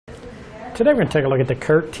Today we're going to take a look at the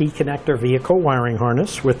Curt T-connector vehicle wiring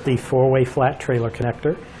harness with the 4-way flat trailer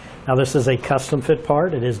connector. Now this is a custom fit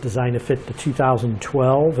part. It is designed to fit the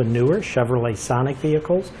 2012 and newer Chevrolet Sonic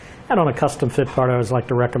vehicles. And on a custom fit part, I always like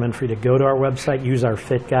to recommend for you to go to our website, use our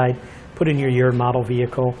fit guide, put in your year and model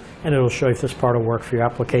vehicle, and it will show you if this part will work for your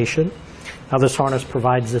application. Now this harness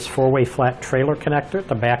provides this 4-way flat trailer connector at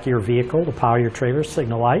the back of your vehicle to power your trailer's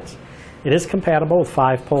signal lights. It is compatible with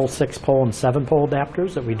 5-pole, 6-pole, and 7-pole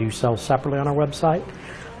adapters that we do sell separately on our website.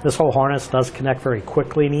 This whole harness does connect very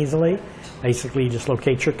quickly and easily. Basically, you just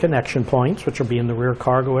locate your connection points, which will be in the rear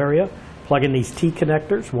cargo area. Plug in these T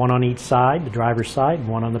connectors, one on each side, the driver's side, and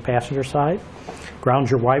one on the passenger side.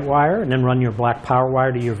 Ground your white wire, and then run your black power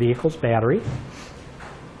wire to your vehicle's battery.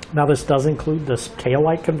 Now this does include this tail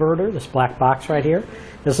light converter, this black box right here.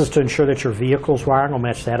 This is to ensure that your vehicle's wiring will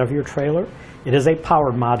match that of your trailer. It is a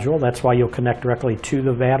powered module. That's why you'll connect directly to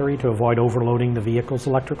the battery to avoid overloading the vehicle's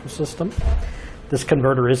electrical system. This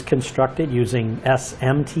converter is constructed using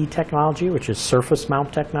SMT technology, which is surface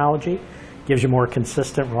mount technology. Gives you more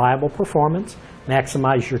consistent, reliable performance,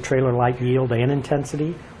 maximize your trailer light yield and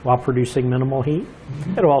intensity while producing minimal heat.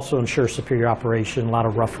 It'll also ensure superior operation in a lot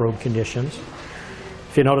of rough road conditions.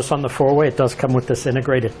 If you notice on the 4-way, it does come with this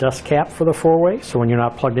integrated dust cap for the 4-way, so when you're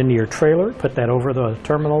not plugged into your trailer, put that over the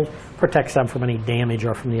terminals, protects them from any damage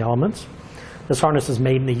or from the elements. This harness is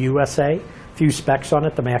made in the USA. Few specs on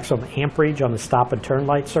it. The maximum amperage on the stop and turn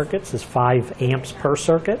light circuits is 5 amps per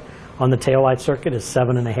circuit. On the tail light circuit is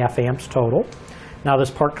 7.5 amps total. Now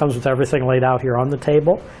this part comes with everything laid out here on the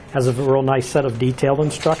table. Has a real nice set of detailed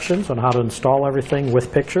instructions on how to install everything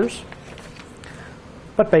with pictures.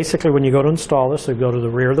 But basically, when you go to install this, you go to the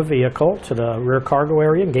rear of the vehicle, to the rear cargo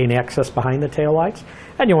area, and gain access behind the taillights.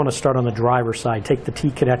 And you want to start on the driver's side. Take the T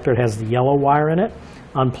connector, it has the yellow wire in it.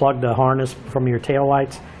 Unplug the harness from your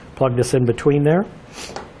taillights. Plug this in between there.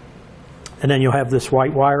 And then you'll have this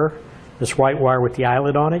white wire with the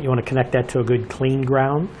eyelet on it. You want to connect that to a good clean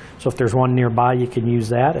ground. So if there's one nearby, you can use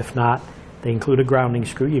that. If not, they include a grounding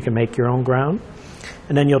screw. You can make your own ground.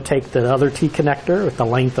 And then you'll take the other T connector with the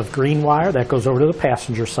length of green wire that goes over to the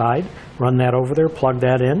passenger side, run that over there, plug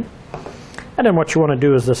that in. And then what you want to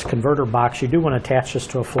do is this converter box, you do want to attach this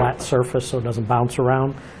to a flat surface so it doesn't bounce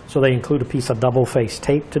around. So they include a piece of double-faced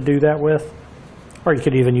tape to do that with. Or you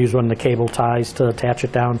could even use one of the cable ties to attach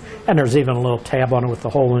it down. And there's even a little tab on it with the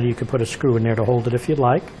hole in it. You could put a screw in there to hold it if you'd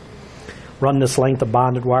like. Run this length of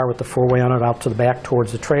bonded wire with the 4-way on it out to the back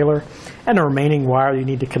towards the trailer. And the remaining wire you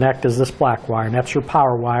need to connect is this black wire, and that's your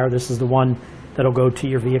power wire. This is the one that'll go to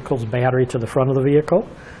your vehicle's battery to the front of the vehicle.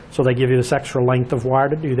 So they give you this extra length of wire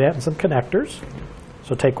to do that and some connectors.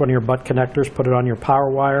 So take one of your butt connectors, put it on your power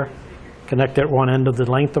wire, connect it at one end of the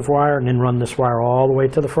length of wire, and then run this wire all the way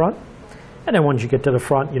to the front. And then once you get to the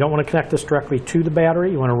front, you don't want to connect this directly to the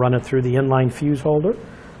battery. You want to run it through the inline fuse holder.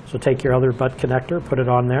 So take your other butt connector, put it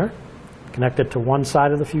on there. Connect it to one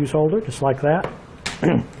side of the fuse holder, just like that.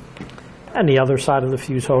 And the other side of the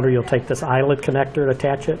fuse holder, you'll take this eyelet connector and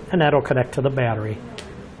attach it, and that'll connect to the battery.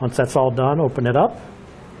 Once that's all done, open it up.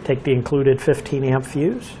 Take the included 15-amp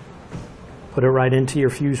fuse. Put it right into your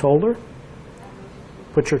fuse holder.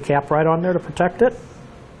 Put your cap right on there to protect it.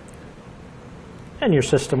 And your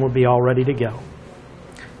system will be all ready to go.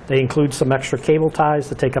 They include some extra cable ties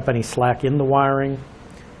to take up any slack in the wiring.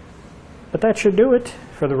 But that should do it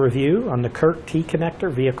for the review on the Curt T-connector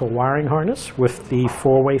vehicle wiring harness with the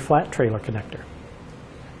 4-way flat trailer connector.